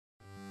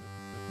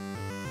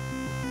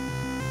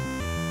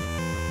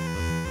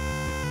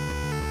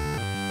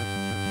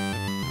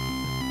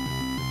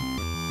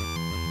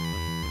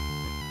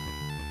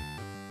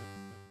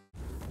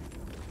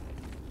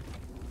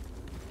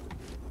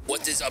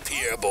What is up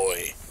here,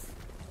 boy?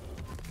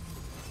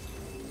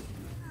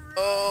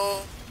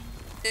 Oh,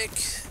 Nick.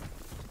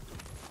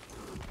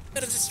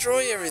 Gotta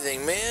destroy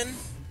everything, man.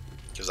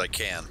 Because I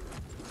can.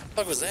 What the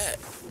fuck was that?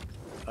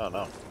 Oh,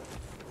 no. Is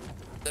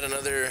that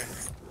another...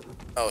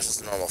 Oh, it's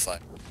just a normal fight.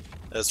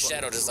 That's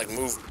Shadow just like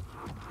moved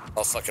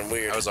all fucking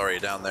weird. I was already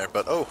down there,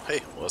 but oh,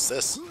 hey, what's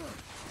this?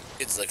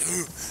 It's like,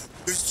 there's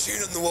a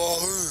chain on the wall.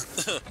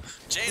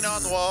 Chain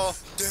on the wall.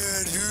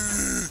 Dad,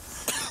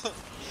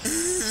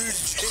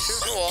 chain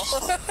on the wall.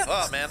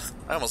 Oh, man,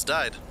 I almost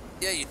died.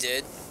 Yeah, you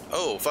did.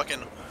 Oh,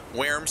 fucking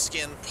worm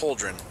skin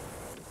pauldron.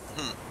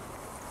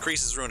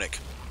 Creases runic.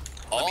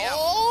 Let me out.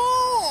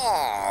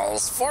 Oh,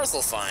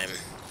 Svarthelfheim.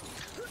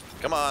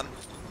 Come on.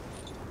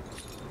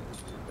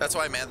 That's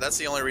why, man, that's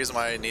the only reason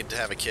why I need to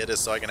have a kid, is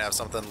so I can have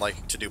something,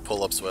 like, to do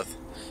pull-ups with.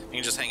 You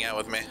can just hang out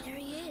with me. There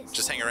he is.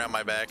 Just hang around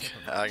my back.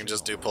 I can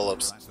just do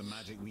pull-ups.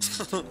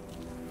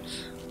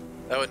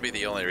 That would be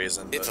the only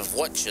reason. If of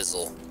what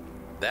chisel?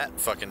 That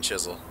fucking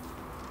chisel.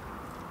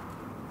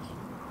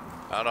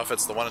 I don't know if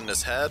it's the one in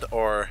his head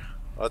or...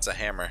 Oh, it's a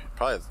hammer.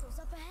 Probably What's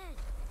up ahead?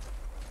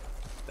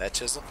 that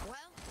chisel. Well,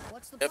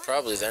 what's the Yeah, plan?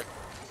 probably then.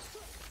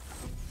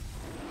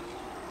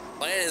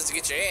 Plan is to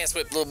get your ass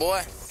whipped, little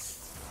boy.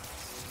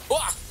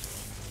 Wah!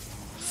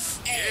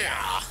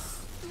 Yeah!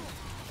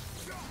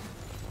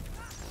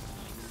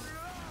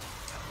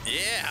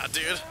 Yeah,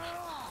 dude.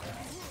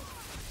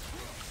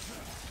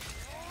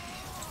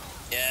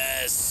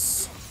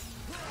 Yes!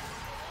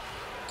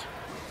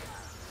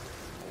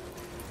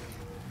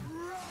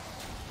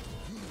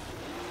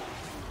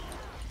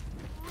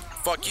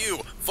 Fuck you.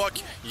 Fuck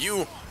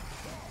you.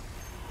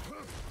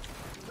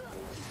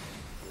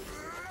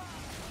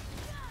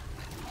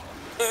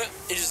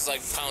 He just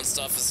like pounced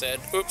off his head.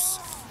 Oops.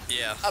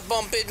 Yeah. I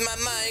bumped my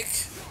mic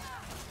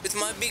with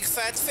my big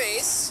fat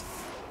face.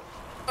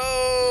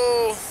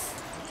 Oh!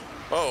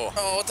 Oh.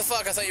 Oh, what the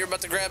fuck? I thought you were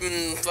about to grab him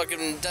and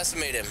fucking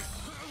decimate him.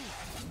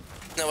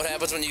 Isn't that what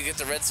happens when you get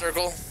the red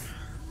circle?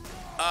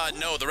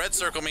 No, the red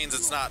circle means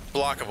it's not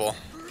blockable.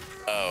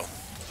 Oh.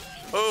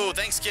 Oh,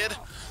 thanks, kid.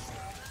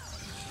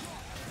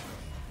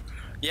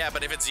 Yeah,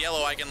 but if it's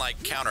yellow, I can,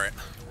 like, counter it.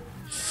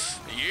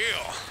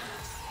 Yeah.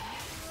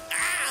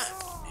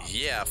 Ah!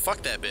 Yeah,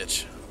 fuck that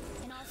bitch.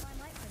 And I'll find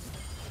light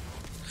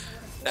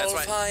crystals. That's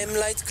why. Time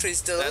light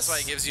crystals. That's why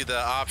it gives you the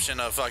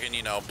option of fucking,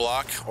 you know,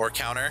 block or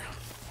counter.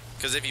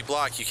 Because if you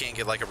block, you can't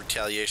get like a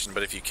retaliation,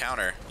 but if you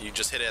counter, you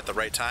just hit it at the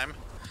right time.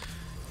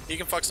 You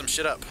can fuck some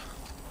shit up.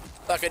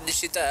 Fucking this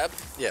shit up.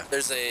 Yeah.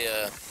 There's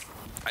a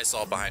I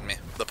saw behind me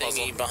the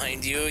puzzle. thingy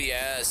behind you.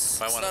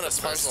 Yes. I It's wanted not a this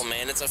puzzle, first.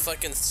 man. It's a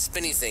fucking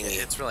spinny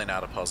thingy. It's really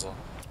not a puzzle.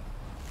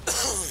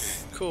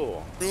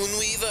 Cool. Rune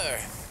Weaver.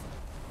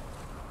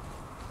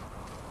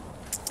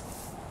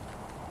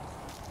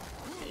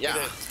 Yeah.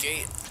 There's a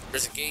gate.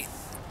 There's a gate.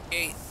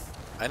 Gate.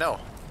 I know.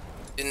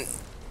 Didn't.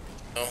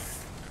 No.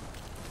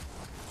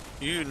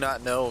 You do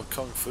not know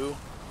Kung Fu?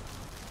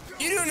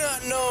 You do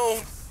not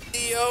know,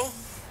 Theo.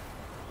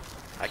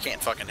 I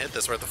can't fucking hit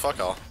this worth a fuck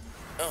all.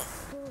 Oh.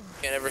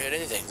 Can't ever hit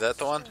anything. Is that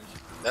the one?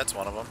 That's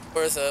one of them.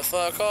 Worth a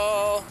fuck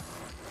all.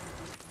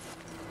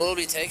 We'll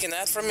be taking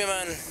that from you,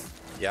 man.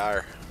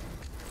 Yar.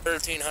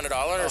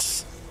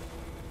 $1,300.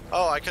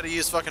 Oh, I could have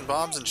used fucking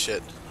bombs and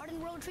shit.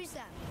 Hardened road tree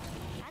sap.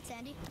 That's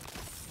handy.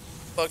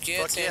 Fuck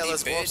yeah, Fuck yeah, Tandy,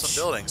 let's blow up bitch.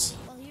 some buildings.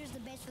 Well, here's the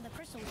base for the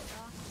crystal we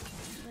saw.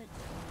 But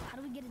how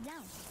do we get it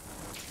down?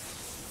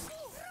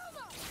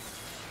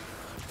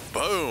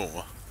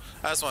 Boom.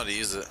 I just wanted to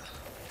use it.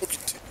 Look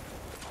at it.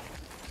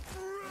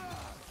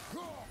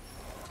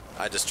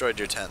 I destroyed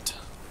your tent.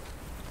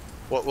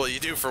 What will you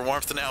do for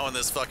warmth now in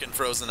this fucking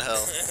frozen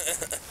hell?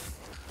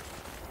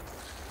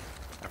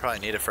 I probably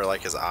need it for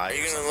like his Are eyes.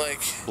 you gonna like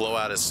Blow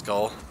out his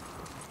skull.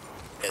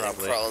 yeah, then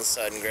Probably. crawl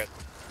inside and grab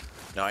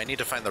No, I need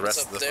to find the rest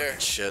What's of up the there? fucking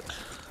shit.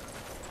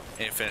 I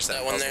need to finish that,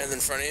 that one puzzle. there in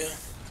front of you?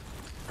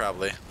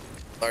 Probably.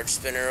 Large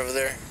spinner over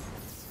there.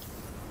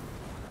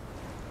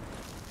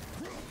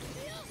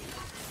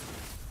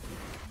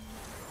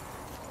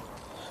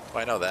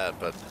 Well, I know that,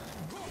 but...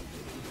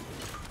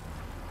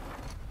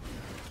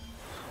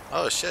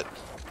 Oh, shit.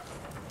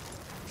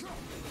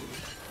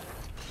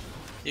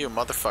 You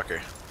motherfucker.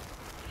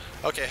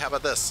 Okay, how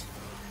about this?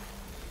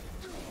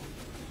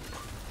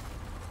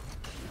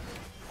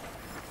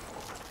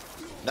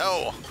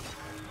 No!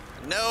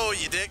 No,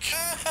 you dick!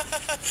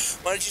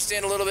 Why don't you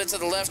stand a little bit to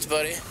the left,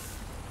 buddy?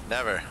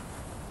 Never.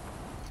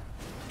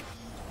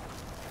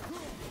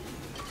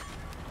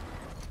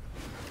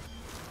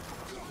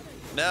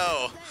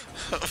 No!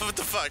 What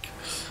the fuck?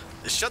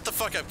 Shut the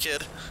fuck up,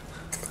 kid.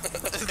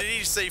 Did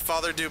he say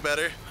father do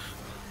better?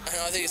 I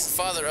know, I think it's the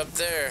father up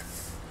there.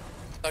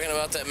 Talking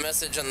about that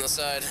message on the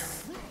side.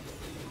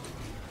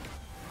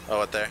 Oh,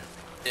 what there?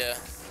 Yeah.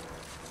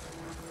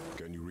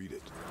 Can you read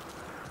it?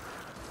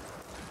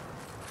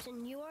 To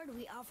Njord,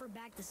 we offer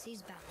back the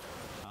seas bound.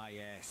 Ah,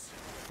 yes.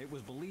 It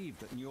was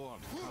believed that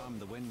Njord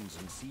calmed the winds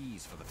and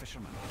seas for the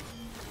fishermen.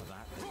 For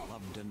that, they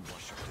loved and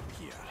worshipped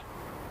him here.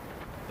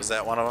 Is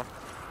that one of them?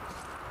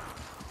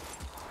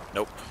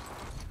 Nope.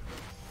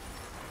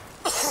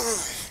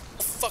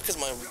 fuck is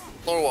my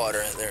floor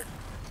water at there?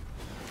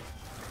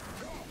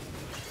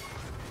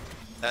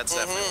 That's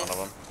definitely one of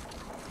them.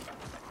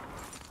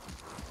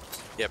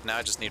 Yep, now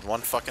I just need one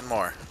fucking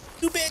more.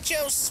 You bet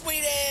your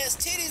sweet ass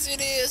titties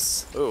it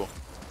is. Ooh.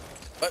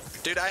 What?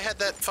 Dude, I had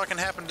that fucking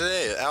happen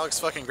today. Alex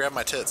fucking grabbed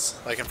my tits,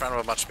 like in front of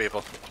a bunch of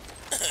people.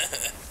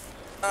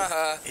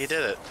 He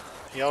did it.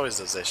 He always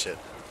does that shit.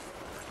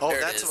 Oh, There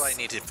it that's is. what I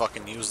need to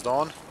fucking use,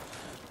 Dawn.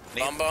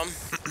 Bum bum.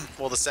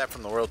 Well, the sap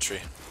from the world tree.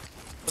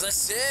 What I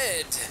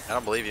said. I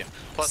don't believe you.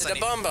 Plus, Said a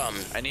bum bum.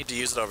 I need to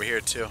use it over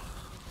here, too.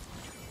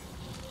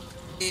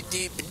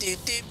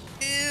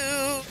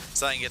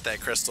 So I can get that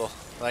crystal.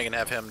 I can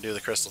have him do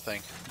the crystal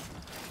thing.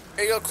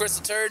 Here you go,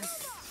 crystal turd.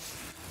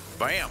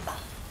 Bam!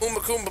 Boomba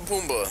Koomba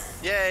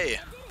Poomba. Yay!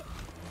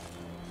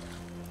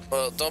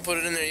 Well, don't put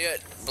it in there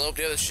yet. Blow up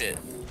the other shit.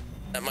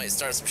 That might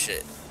start some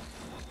shit.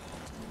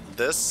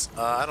 This?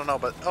 I don't know,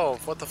 but... Oh,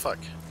 what the fuck?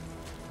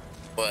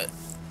 What?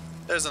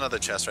 There's another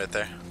chest right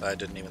there that I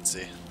didn't even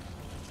see.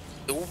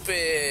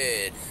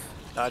 Stupid.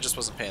 No, I just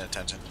wasn't paying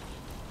attention.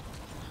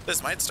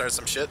 This might start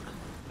some shit.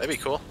 That'd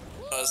be cool.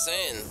 I was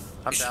saying.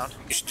 I'm down.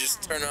 You should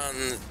just turn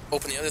on,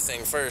 open the other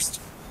thing first.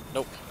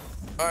 Nope.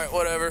 Alright,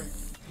 whatever.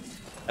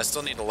 I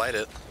still need to light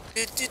it.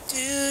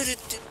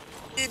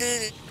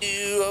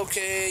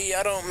 Okay,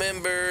 I don't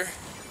remember.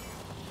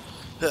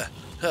 Huh,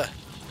 huh,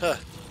 huh.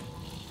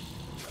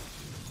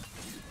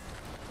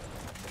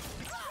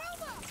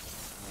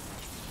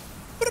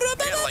 I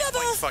gotta like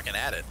point fucking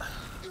at it.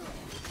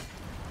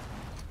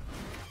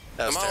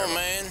 That was Come terrible. on,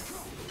 man.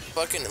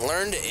 Fucking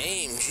learn to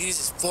aim.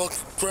 Jesus fucking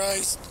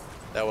Christ.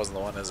 That wasn't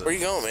the one, is it? Where you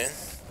going, man?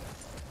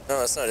 No,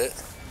 that's not it.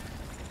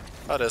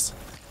 Oh, it is.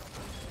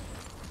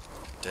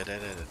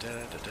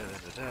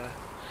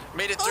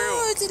 Made it through.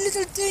 Oh, it's a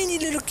little tiny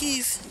little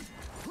Keith.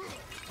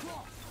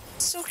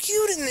 So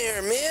cute in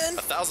there, man.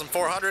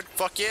 1,400.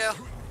 Fuck yeah.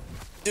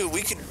 Dude,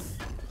 we could...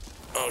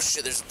 Oh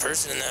shit, there's a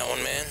person in that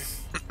one, man.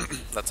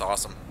 That's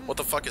awesome. What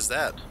the fuck is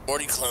that?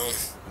 Morty clone.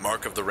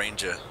 Mark of the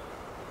Ranger.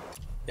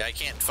 Yeah, I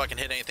can't fucking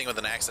hit anything with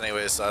an axe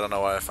anyway, so I don't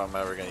know if I'm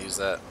ever gonna use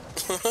that.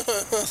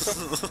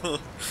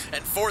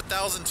 And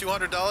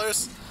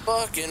 $4,200?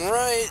 Fucking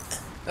right.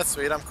 That's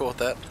sweet, I'm cool with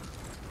that.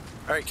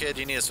 Alright, kid,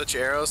 you need to switch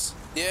your arrows.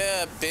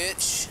 Yeah,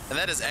 bitch. And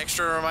that is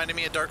extra reminding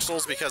me of Dark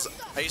Souls because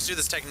I used to do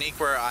this technique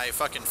where I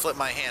fucking flip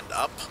my hand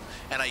up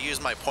and I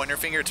use my pointer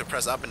finger to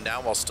press up and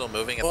down while still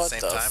moving at What the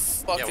same time.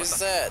 Fuck Yeah, what is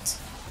the- that?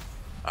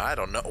 I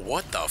don't know.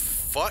 What the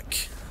fuck?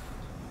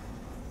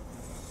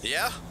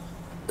 Yeah?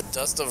 The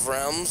Dust of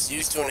Realms,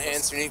 used to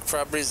enhance unique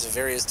properties of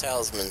various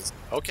talismans.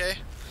 Okay.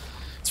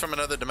 It's from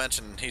another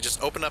dimension. He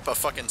just opened up a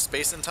fucking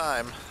space and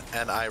time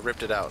and I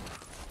ripped it out.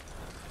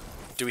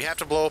 Do we have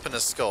to blow open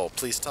his skull?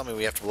 Please tell me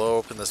we have to blow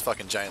open this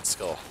fucking giant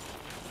skull.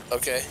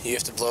 Okay, you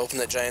have to blow open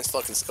that giant's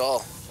fucking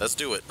skull. Let's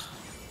do it.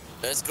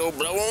 Let's go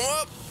blow him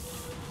up.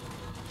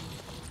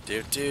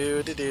 Do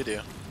do do do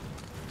do.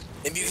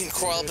 Maybe you can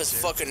crawl up his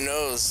fucking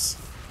nose.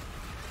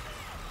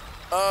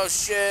 Oh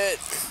shit.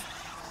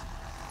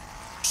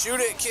 Shoot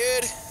it,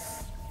 kid.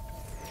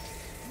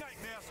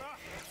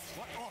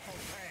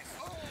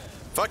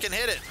 Fucking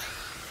hit it.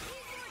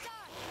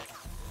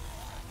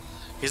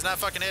 He's not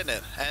fucking hitting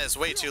it, and it's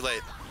way too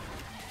late.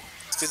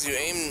 It's because you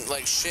aim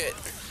like shit.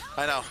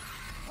 I know.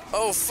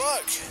 Oh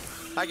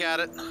fuck. I got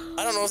it.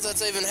 I don't know if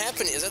that's even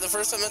happening. Is that the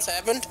first time that's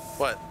happened?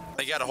 What?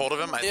 They got a hold of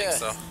him? I Yeah.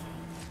 think so.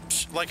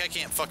 Psh, like I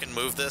can't fucking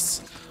move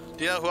this.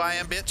 Do you know who I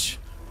am, bitch?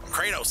 I'm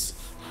Kratos.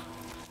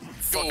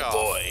 Fuck Go off.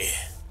 boy.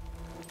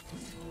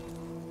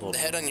 The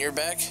head on your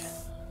back?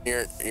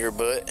 Your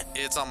butt?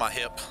 It's on my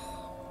hip.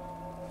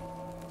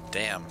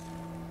 Damn.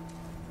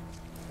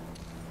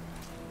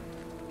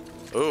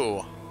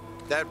 Ooh.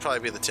 That'd probably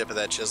be the tip of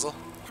that chisel.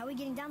 How are we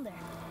getting down there?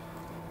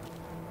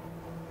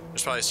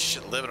 There's probably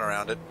shit living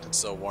around it. It's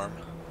so warm.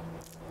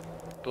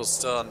 It's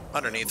still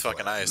underneath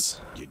fucking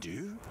ice. You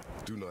do?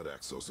 Do not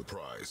act so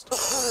surprised. No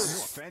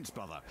offense,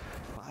 brother,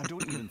 but I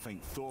don't even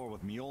think Thor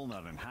with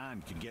Mjolnir in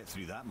hand could get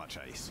through that much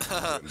ice.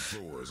 And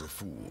Thor is a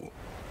fool.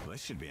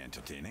 This should be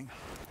entertaining.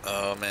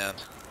 Oh, man.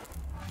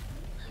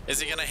 Is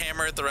he gonna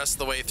hammer it the rest of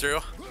the way through?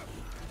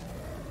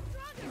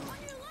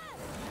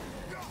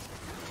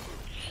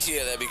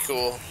 Yeah, that'd be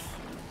cool.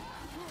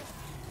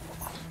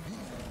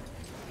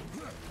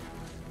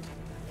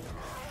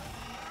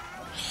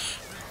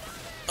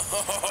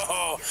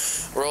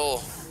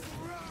 Roll.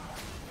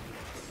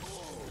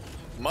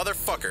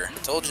 Motherfucker.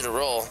 Told you to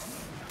roll.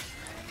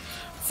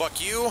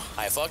 Fuck you.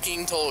 I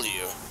fucking told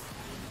you.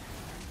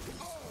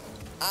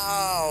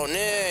 Ow,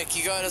 Nick,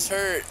 you got us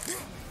hurt.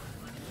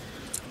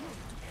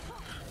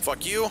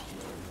 Fuck you.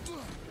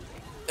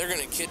 They're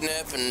gonna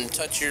kidnap and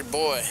touch your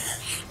boy.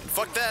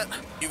 Fuck that.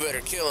 You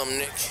better kill him,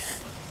 Nick.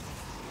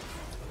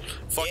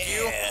 Fuck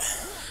you. Yeah.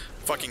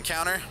 Fucking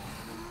counter.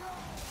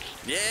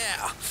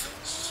 Yeah.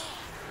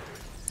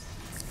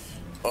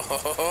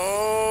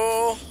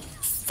 Oh,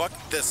 Fuck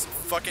this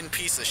fucking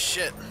piece of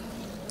shit.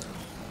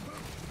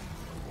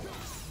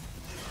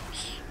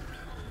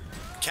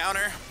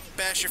 Counter.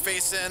 Bash your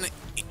face in.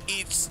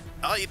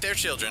 I'll eat their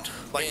children.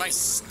 Like and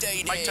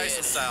stay Mike dead.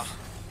 Tyson style.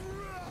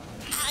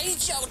 I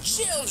eat your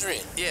children.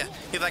 Yeah,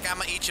 he's like,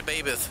 I'ma eat your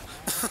babies.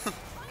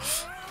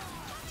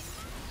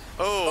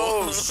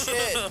 Oh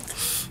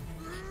shit.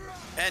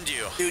 And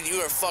you. Dude, you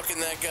are fucking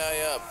that guy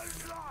up.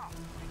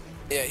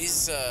 Yeah,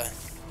 he's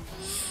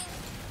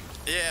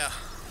Yeah.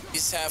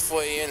 he's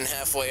halfway in,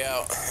 halfway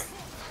out.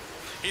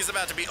 He's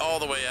about to be all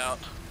the way out.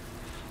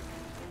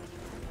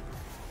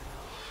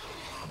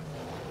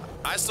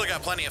 I still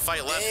got plenty of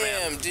fight left,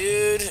 Damn, man.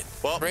 dude.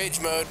 Well, Rage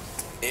mode.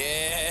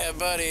 Yeah,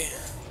 buddy.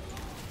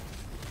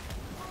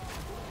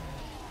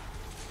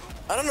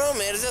 I don't know,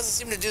 man. It doesn't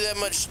seem to do that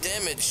much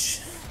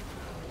damage.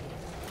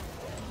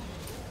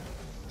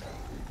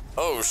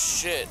 Oh,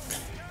 shit.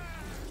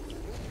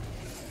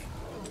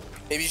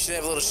 Maybe you should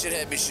have a little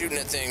shithead be shooting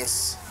at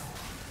things.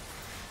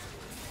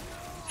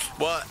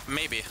 well,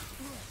 maybe.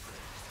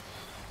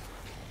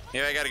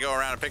 Maybe I gotta go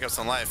around and pick up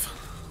some life.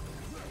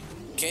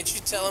 Can't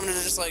you tell him to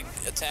just, like,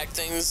 attack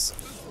things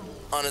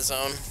on his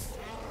own?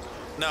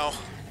 No.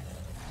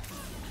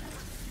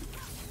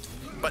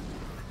 But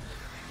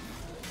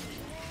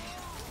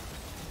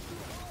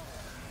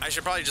I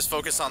should probably just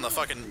focus on the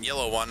fucking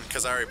yellow one,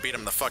 because I already beat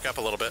him the fuck up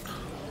a little bit.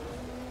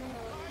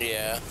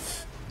 Yeah.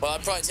 Well,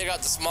 I'd probably take out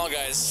the small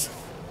guys.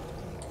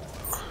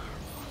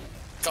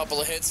 Couple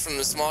of hits from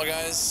the small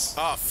guys.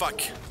 Oh,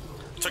 fuck.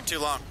 Took too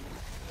long.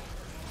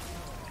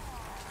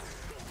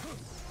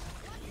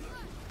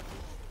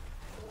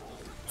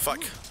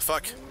 Fuck.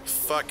 Fuck.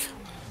 Fuck.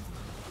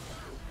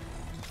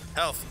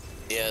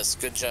 Health. Yes,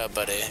 good job,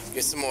 buddy.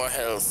 Get some more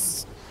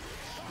health.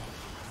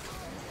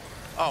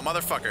 Oh,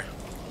 motherfucker.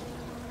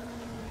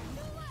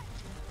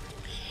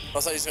 I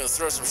thought he was gonna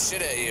throw some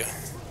shit at you.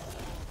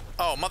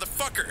 Oh,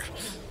 motherfucker.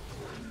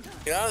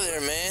 Get out of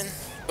there, man.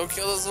 Go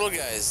kill those little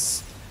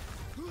guys.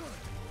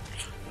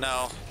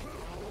 No.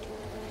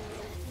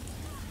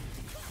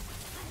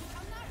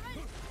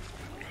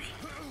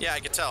 Yeah, I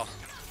could tell.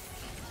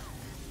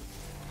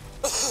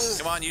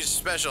 Come on, use your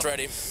special. It's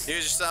ready. Use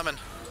your summon.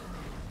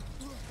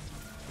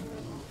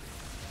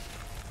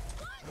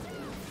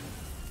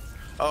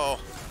 Oh.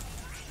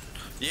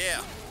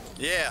 Yeah.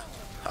 Yeah.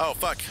 Oh,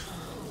 fuck.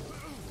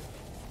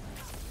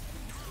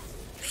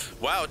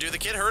 Wow, dude, the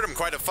kid hurt him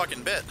quite a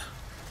fucking bit.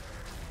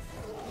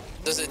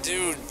 Does it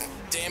do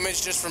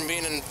damage just from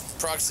being in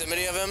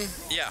proximity of him?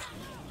 Yeah.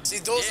 See,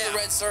 those are the Yeah.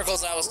 red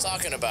circles I was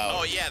talking about.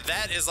 Oh, yeah,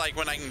 that is like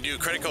when I can do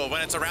critical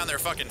when it's around their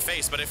fucking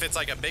face, but if it's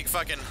like a big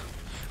fucking...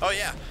 Oh,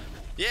 yeah.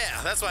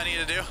 Yeah, that's what I need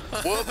to do.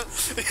 Whoop.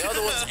 The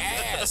other one's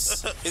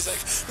ass. He's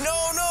like,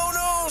 no, no,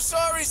 no,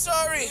 sorry,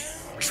 sorry.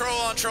 Troll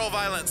on troll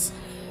violence.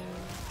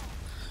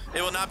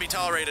 It will not be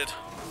tolerated.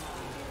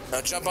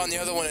 Now jump on the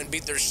other one and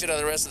beat their shit out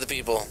of the rest of the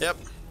people. Yep.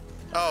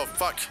 Oh,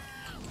 fuck.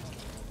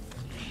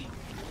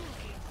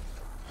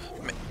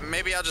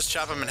 Maybe I'll just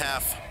chop him in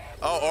half.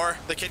 Oh, or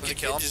the kid can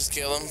kill him. Just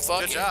kill him.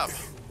 Fuck Good it. job.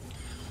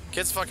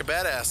 Kid's fucking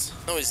badass.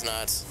 No, he's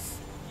not.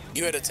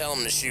 You had to tell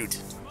him to shoot.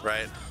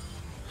 Right.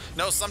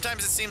 No,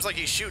 sometimes it seems like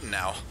he's shooting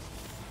now.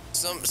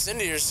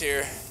 Cindier's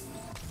here.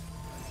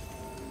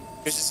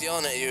 He's just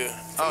yelling at you.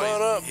 Come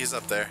on Oh, up. he's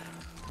up there.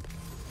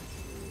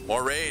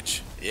 More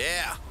rage.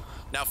 Yeah.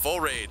 Now full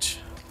rage.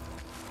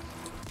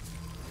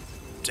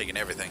 Taking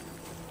everything.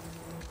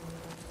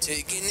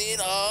 Taking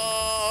it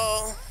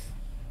all.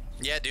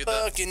 Yeah, dude.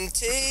 Fucking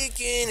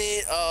taking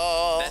it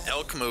all. That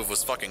elk move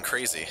was fucking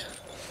crazy.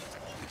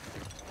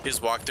 He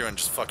just walked through and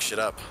just fucked shit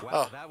up.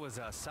 Well, Oh. that was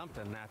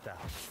something that.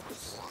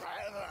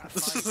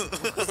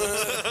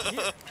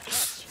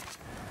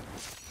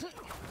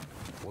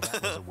 Well,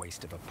 that was a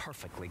waste of a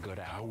perfectly good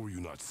How hour. were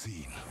you not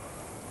seen?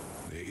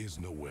 There is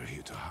nowhere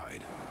here to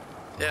hide.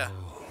 Yeah.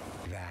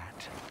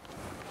 That.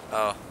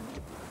 Oh.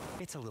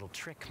 It's a little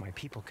trick my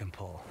people can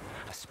pull.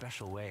 A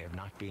special way of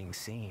not being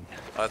seen.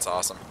 That's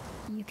awesome.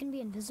 You can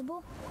be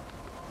invisible?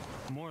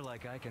 More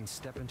like I can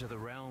step into the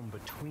realm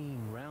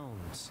between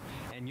realms.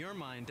 And your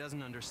mind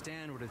doesn't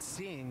understand what it's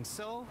seeing,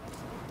 so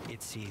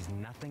it sees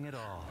nothing at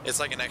all. It's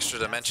like an extra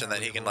dimension that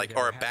he can like,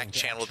 or a back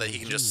channel that he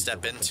can just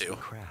step into.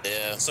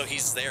 Yeah. So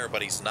he's there,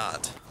 but he's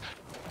not.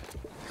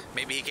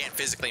 Maybe he can't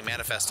physically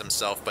manifest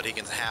himself, but he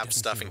can have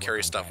stuff and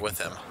carry stuff with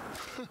him.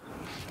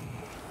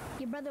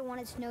 Your brother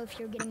wanted to know if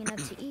you're getting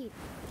enough to eat.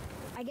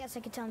 I guess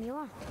I could tell him you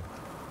are.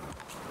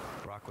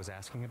 Brock was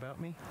asking about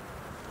me?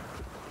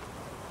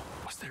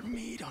 Was there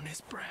meat on his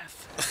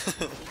breath?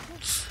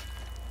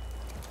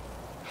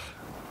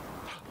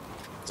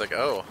 It's like,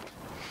 oh.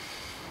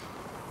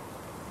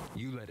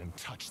 You let him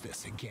touch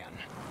this again.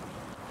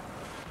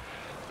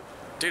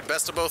 Dude,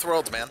 best of both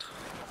worlds, man.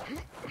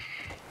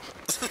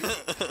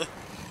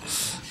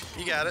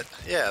 You got it.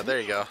 Yeah,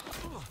 there you go.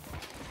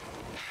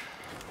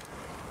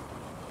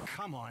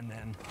 Come on,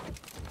 then.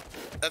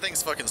 That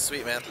thing's fucking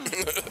sweet, man.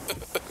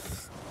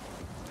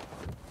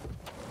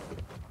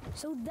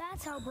 So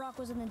that's how Brock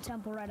was in the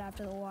temple right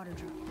after the water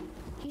drop.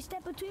 He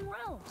stepped between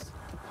realms.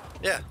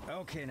 Yeah.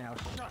 Okay, now,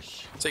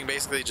 shush. So he can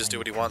basically just do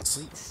what he wants.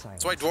 Complete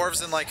silence. That's why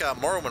dwarves in like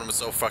Morrowind was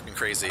so fucking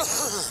crazy.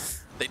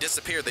 They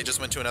disappeared, they just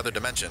went to another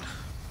dimension.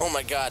 Oh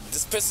my god,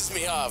 this pisses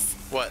me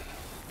off. What?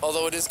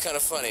 Although it is kind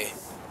of funny.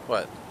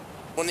 What?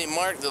 When they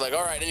mark, they're like,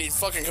 alright, I need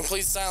fucking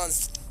complete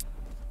silence.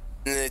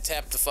 And they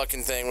tap the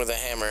fucking thing with a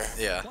hammer.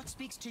 Yeah. What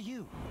speaks to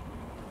you?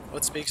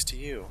 What speaks to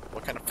you?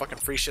 What kind of fucking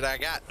free shit I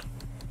got?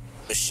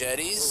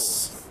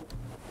 Machetes.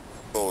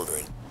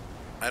 Smoldering.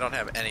 I don't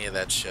have any of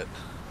that shit.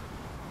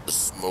 The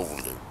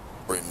smoldering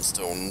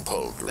brimstone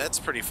powder. That's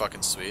pretty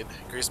fucking sweet.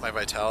 Increase my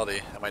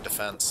vitality and my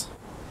defense.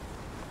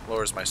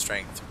 Lowers my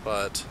strength,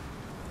 but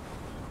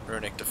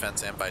runic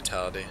defense and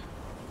vitality.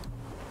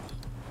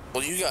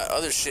 Well, you got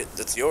other shit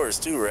that's yours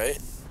too, right?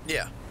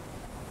 Yeah.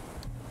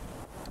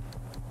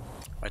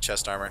 My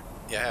chest armor.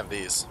 Yeah, I have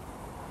these.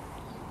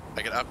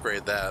 I can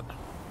upgrade that.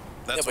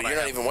 That's yeah, but what you're I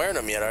not have. even wearing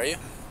them yet, are you?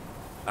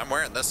 I'm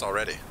wearing this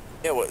already.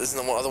 Yeah, what,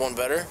 isn't the other one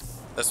better?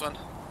 This one?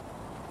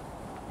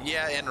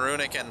 Yeah, in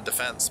runic and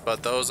defense,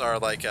 but those are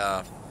like,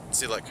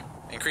 see, look.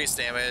 Increased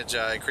damage,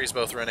 increase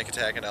both runic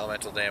attack and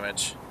elemental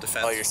damage.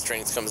 Defense. Oh, your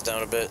strength comes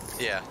down a bit.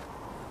 Yeah.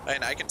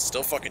 And I can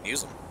still fucking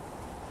use them.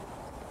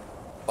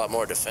 A lot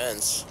more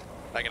defense.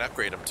 I can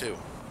upgrade them too.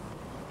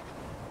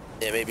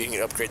 Yeah, maybe you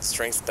can upgrade the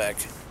strength back.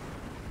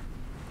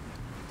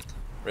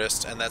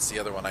 Wrist, and that's the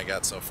other one I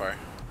got so far.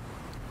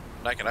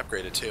 And I can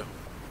upgrade it too.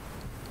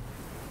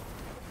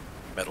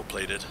 Metal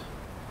plated.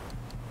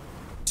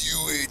 Do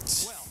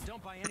it. Well,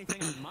 don't buy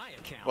anything on my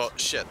account. Well,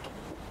 shit.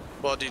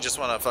 Well, do you just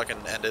want to fucking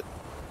end it?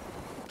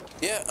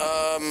 Yeah,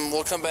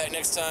 we'll come back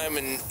next time,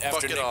 and after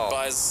Fuck it Nick all.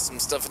 buys some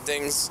stuff and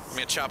things, I'm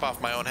gonna chop off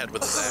my own head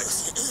with his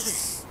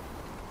axe.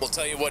 we'll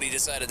tell you what he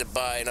decided to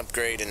buy and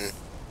upgrade, and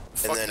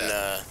Fuck then,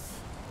 that.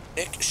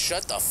 Nick,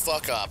 shut the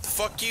fuck up.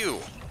 Fuck you.